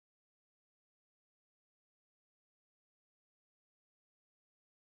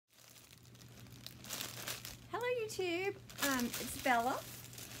YouTube, it's Bella.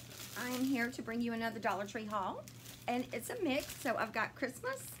 I am here to bring you another Dollar Tree haul, and it's a mix. So I've got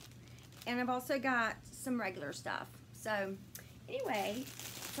Christmas, and I've also got some regular stuff. So anyway,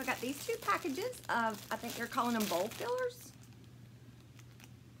 so I got these two packages of, I think they're calling them bowl fillers,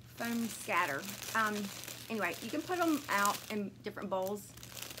 foam scatter. Anyway, you can put them out in different bowls.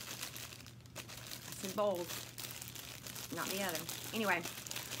 I said bowls, not the other. Anyway,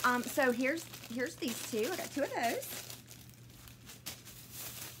 so here's these two. I got two of those.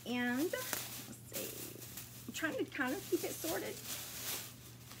 And let's see, I'm trying to kind of keep it sorted.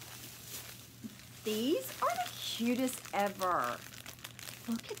 These are the cutest ever.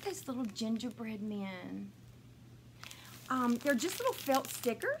 Look at those little gingerbread men. They're just little felt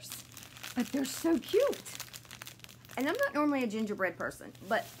stickers, but they're so cute. And I'm not normally a gingerbread person,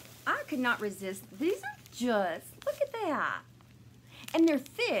 but I could not resist. These are just, look at that. And they're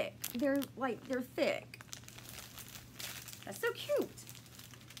thick. They're thick. That's so cute.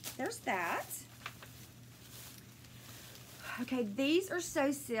 There's that. Okay, these are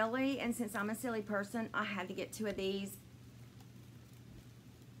so silly, and since I'm a silly person, I had to get two of these.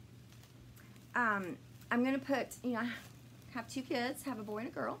 I'm gonna put, you know, I have two kids, have a boy and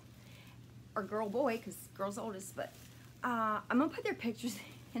a girl, or girl-boy, because girl's oldest, but I'm gonna put their pictures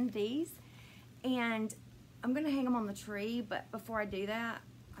in these, and I'm gonna hang them on the tree. But before I do that,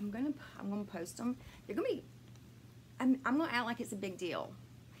 I'm gonna post them. They're gonna be, I'm gonna act like it's a big deal.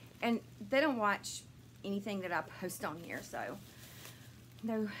 And they don't watch anything that I post on here, so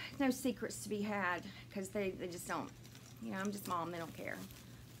no secrets to be had, because they just don't, you know, I'm just mom, they don't care.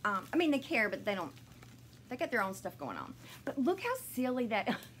 I mean, they care, but they don't, they got their own stuff going on. But look how silly that,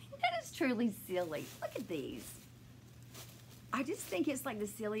 I mean, that is truly silly. Look at these. I just think it's like the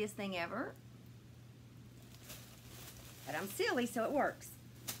silliest thing ever. But I'm silly, so it works.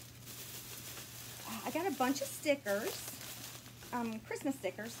 I got a bunch of stickers. Christmas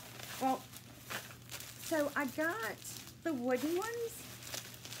stickers. Well, so I got the wooden ones.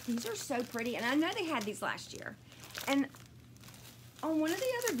 These are so pretty, and I know they had these last year. And on one of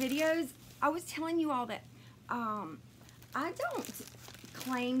the other videos, I was telling you all that I don't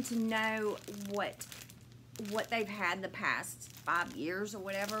claim to know what they've had the past 5 years or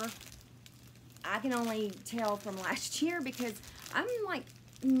whatever. I can only tell from last year because I'm like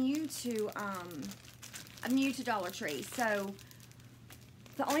new to Dollar Tree, so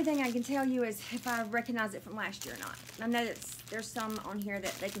the only thing I can tell you is if I recognize it from last year or not. I know that there's some on here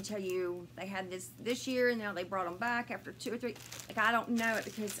that they can tell you they had this year and now they brought them back after 2 or 3. Like, I don't know it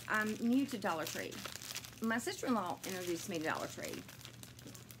because I'm new to Dollar Tree. My sister-in-law introduced me to Dollar Tree.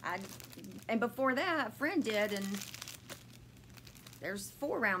 And before that, a friend did, and there's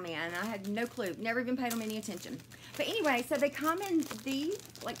 4 around me, and I had no clue. Never even paid them any attention. But anyway, so they come in these,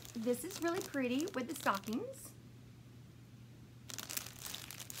 like, this is really pretty with the stockings.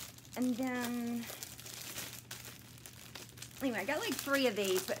 And then, anyway, I got like 3 of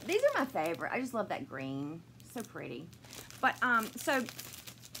these, but these are my favorite. I just love that green. So pretty. But, so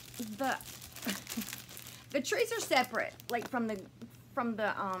the trees are separate, like from the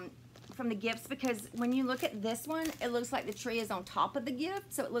gifts, because when you look at this one, it looks like the tree is on top of the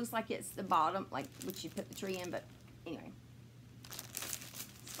gift, so it looks like it's the bottom, like which you put the tree in. But anyway,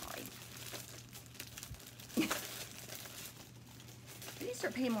 sorry. I need to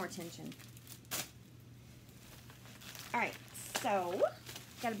start paying more attention. All right, so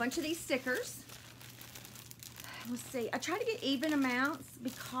got a bunch of these stickers. Let's see. I try to get even amounts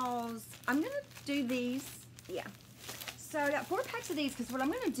because I'm gonna do these. Yeah. So I got 4 packs of these because what I'm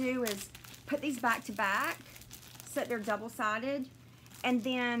going to do is put these back to back so that they're double-sided. And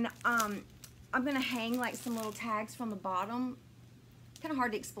then I'm going to hang like some little tags from the bottom. Kind of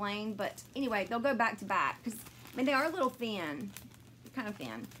hard to explain, but anyway, they'll go back to back. Because, I mean, they are a little thin. They're kind of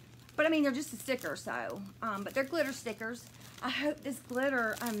thin. But, I mean, they're just a sticker, so. But they're glitter stickers. I hope this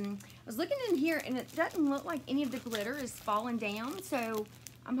glitter, I was looking in here, and it doesn't look like any of the glitter is falling down. So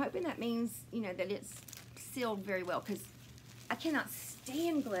I'm hoping that means, you know, that it's sealed very well, because I cannot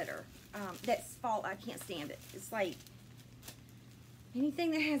stand glitter. That's fall. I can't stand it. It's like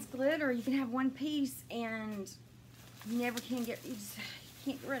anything that has glitter, you can have one piece and you never can get. You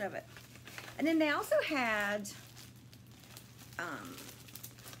can't get rid of it. And then they also had.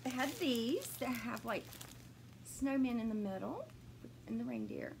 They had these that have like snowmen in the middle and the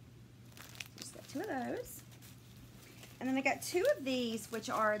reindeer. Just got 2 of those. And then I got 2 of these, which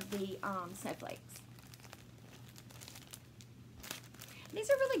are the snowflakes. These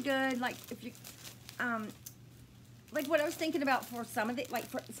are really good, like if you, like what I was thinking about for some of the, like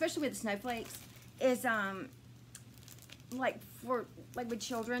especially with the snowflakes, is like with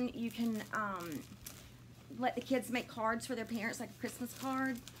children, you can let the kids make cards for their parents, like a Christmas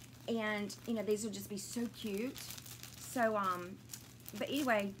card. And, you know, these would just be so cute. So, but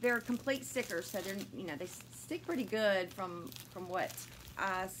anyway, they're complete stickers, so they're, you know, they stick pretty good from what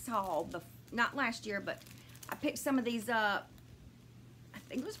I saw, not last year, but I picked some of these up, I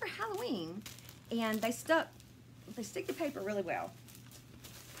think it was for Halloween, and they stick the paper really well.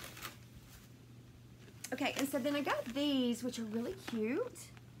 Okay, and so then I got these, which are really cute.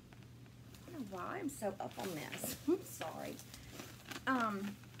 I don't know why I'm so up on this. I'm sorry.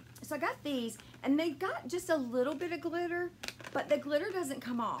 So I got these, and they got just a little bit of glitter, but the glitter doesn't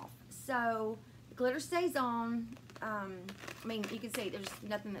come off. So the glitter stays on. I mean, you can see there's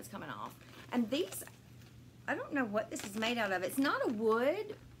nothing that's coming off. And these, I don't know what this is made out of. It's not a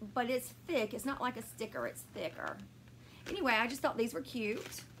wood, but it's thick. It's not like a sticker, it's thicker. Anyway, I just thought these were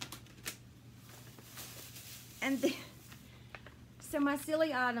cute. And so my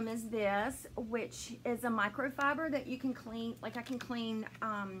silly item is this, which is a microfiber that you can clean, like I can clean,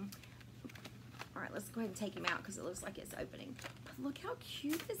 all right, let's go ahead and take him out because it looks like it's opening. But look how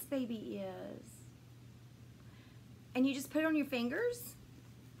cute this baby is. And you just put it on your fingers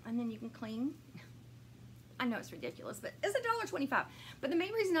and then you can clean. I know it's ridiculous, but it's $1.25. But the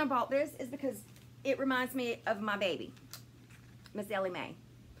main reason I bought this is because it reminds me of my baby, Miss Ellie Mae.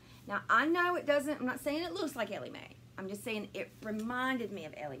 Now, I know it doesn't, I'm not saying it looks like Ellie Mae. I'm just saying it reminded me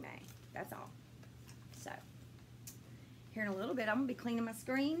of Ellie Mae. That's all. So, here in a little bit, I'm going to be cleaning my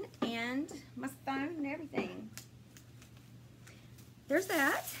screen and my phone and everything. There's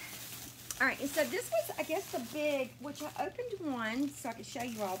that. All right, and so this was, I guess, the big, which I opened one so I could show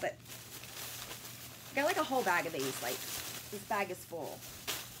you all, but I got like a whole bag of these. Like, this bag is full.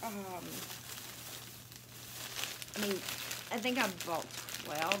 I mean, I think I bought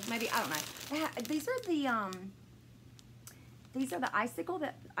 12, maybe, I don't know. These are the icicles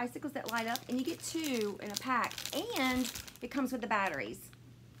that light up, and you get 2 in a pack, and it comes with the batteries.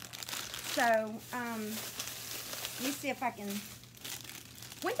 So, let me see if I can.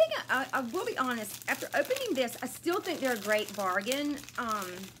 One thing I will be honest, after opening this, I still think they're a great bargain.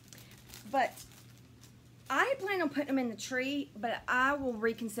 But I plan on putting them in the tree, but I will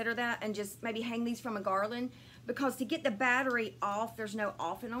reconsider that and just maybe hang these from a garland, because to get the battery off, there's no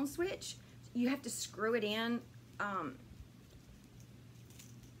off and on switch. You have to screw it in. All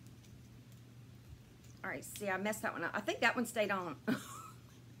right, see, I messed that one up. I think that one stayed on.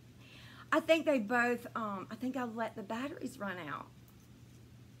 I think they both, I think I let the batteries run out.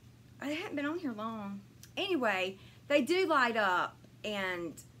 I haven't been on here long. Anyway, they do light up,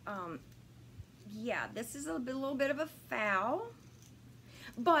 and yeah, this is a little bit of a foul.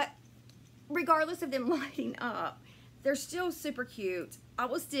 But regardless of them lighting up, they're still super cute. I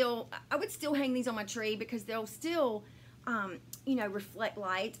would still hang these on my tree because they'll still, you know, reflect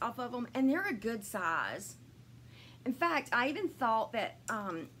light off of them, and they're a good size. In fact, I even thought that,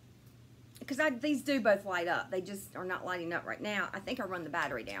 because these do both light up. They just are not lighting up right now. I think I run the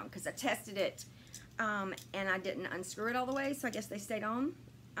battery down because I tested it, and I didn't unscrew it all the way, so I guess they stayed on.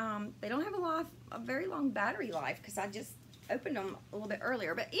 They don't have a very long battery life because I just opened them a little bit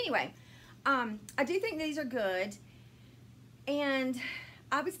earlier. But anyway, I do think these are good, and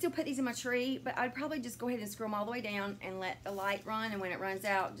I would still put these in my tree, but I'd probably just go ahead and screw them all the way down and let the light run, and when it runs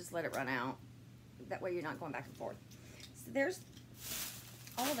out, just let it run out. That way you're not going back and forth. So there's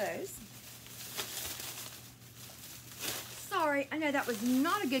all those. Sorry, I know that was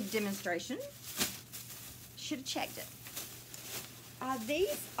not a good demonstration. Should have checked it.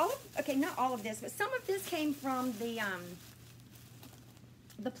 Okay, not all of this, but some of this came from the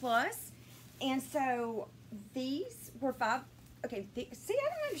Plus, and so these were 5. Okay, see, I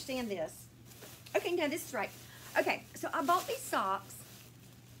don't understand this. Okay, no, this is right. Okay, so I bought these socks.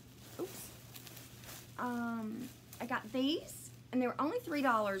 Oops. I got these, and they were only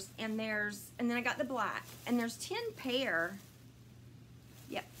 $3, and then I got the black, and there's 10 pair.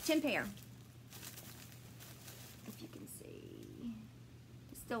 Yep, 10 pair. If you can see.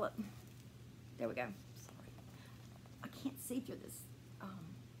 It's still up. There we go. Sorry. I can't see through this.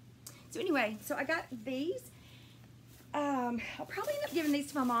 So anyway, so I got these. I'll probably end up giving these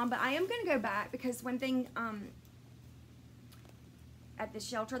to my mom, but I am going to go back because one thing at the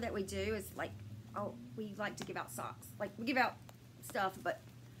shelter that we do is like, we like to give out socks. Like, we give out stuff, but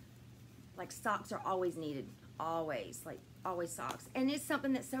like socks are always needed. Always, like always socks. And it's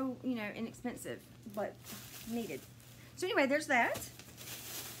something that's so, you know, inexpensive, but needed. So anyway, there's that.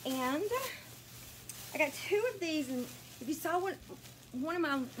 And I got 2 of these, and if you saw one of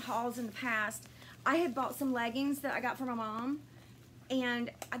my hauls in the past, I had bought some leggings that I got for my mom, and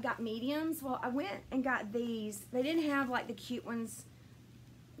I got mediums. Well, I went and got these. They didn't have like the cute ones,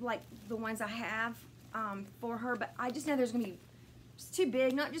 like the ones I have, for her, but I just know there's gonna be, it's too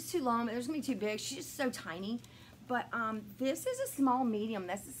big, not just too long, but there's gonna be too big. She's just so tiny. But this is a small medium.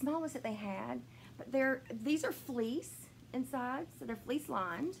 That's the smallest that they had. But these are fleece inside, so they're fleece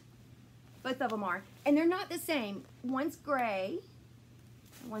lined. Both of them are. And they're not the same. One's gray,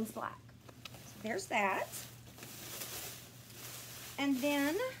 and one's black. So there's that. And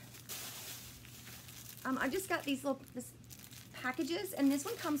then I just got these packages, and this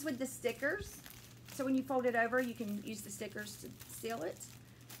one comes with the stickers. So when you fold it over, you can use the stickers to seal it.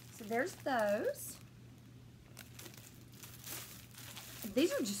 So there's those.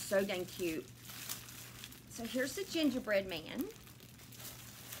 These are just so dang cute. So here's the gingerbread man.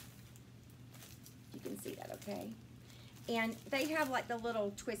 You can see that, okay? And they have like the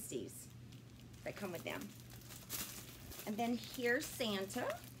little twisties that come with them. And then here's Santa.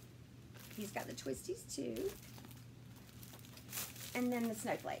 He's got the twisties too. And then the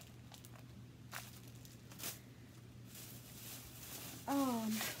snowflake.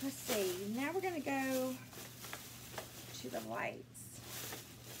 Let's see. Now we're gonna go to the lights.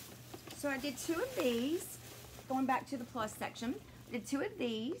 So I did 2 of these. Going back to the plus section, I did 2 of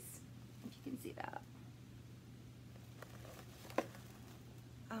these. If you can see that.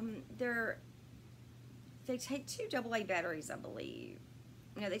 They take 2 AA batteries, I believe.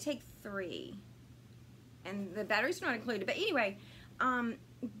 No, they take 3, and the batteries are not included. But anyway,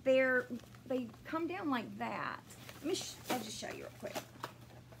 they come down like that. I'll just show you real quick.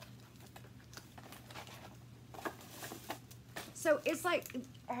 So it's like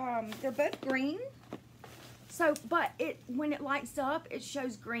they're both green. So, but when it lights up, it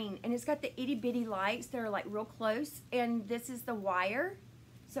shows green, and it's got the itty bitty lights that are like real close. And this is the wire,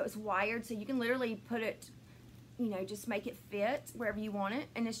 so it's wired, so you can literally put it, you know, just make it fit wherever you want it.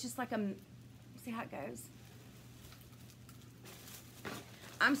 And it's just like see how it goes.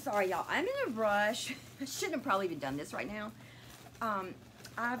 I'm sorry, y'all. I'm in a rush. I shouldn't have probably even done this right now.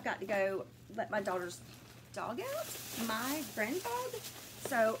 I've got to go let my daughter's dog out, my grand dog.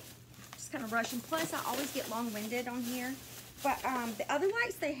 So just kind of rushing. Plus, I always get long-winded on here. But the other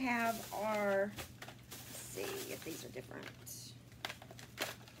lights they have are, let's see if these are different. Let's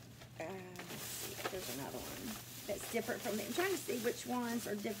see if there's another one that's different from them. I'm trying to see which ones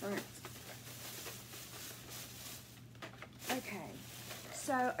are different. Okay.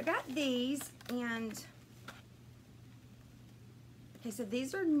 So I got these, and okay, so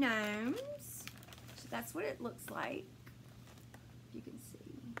these are gnomes. So that's what it looks like. You can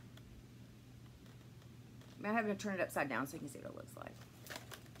see. I'm having to turn it upside down so you can see what it looks like.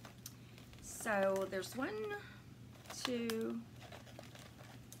 So there's 1, 2.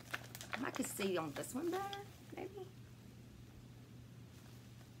 I could see on this one better, maybe.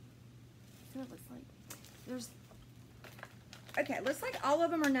 That's what it looks like. There's. Okay, looks like all of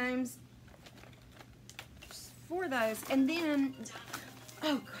them are gnomes. Just 4 of those. And then,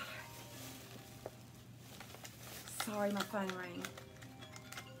 oh God. Sorry, my phone rang.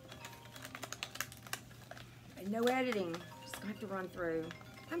 And no editing. Just gonna have to run through.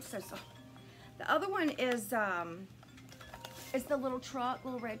 I'm so sorry. The other one is the little truck,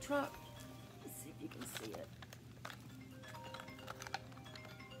 little red truck. Let's see if you can see it.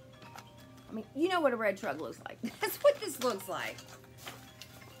 I mean, you know what a red truck looks like. That's what this looks like.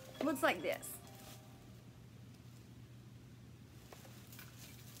 It looks like this.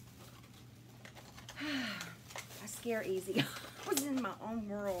 I scare easy. I was in my own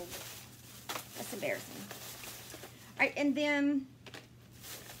world. That's embarrassing. All right, and then,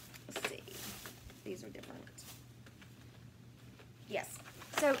 let's see. These are different. Yes.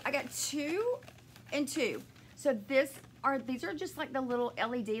 So I got 2 and 2. So these are just like the little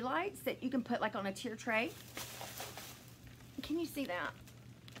LED lights that you can put like on a tier tray. Can you see that?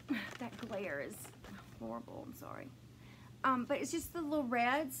 That glare is horrible. I'm sorry. But it's just the little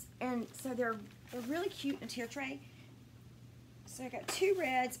reds, and so they're really cute in a tier tray. So I got 2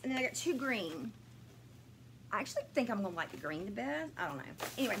 reds, and then I got 2 green. I actually think I'm gonna like the green the best. I don't know.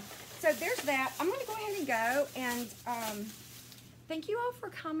 Anyway, so there's that. I'm gonna go ahead and go, and thank you all for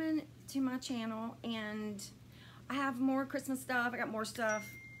coming to my channel. And I have more Christmas stuff. I got more stuff.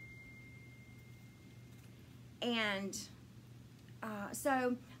 And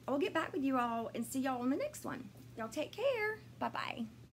so I will get back with you all and see y'all on the next one. Y'all take care. Bye-bye.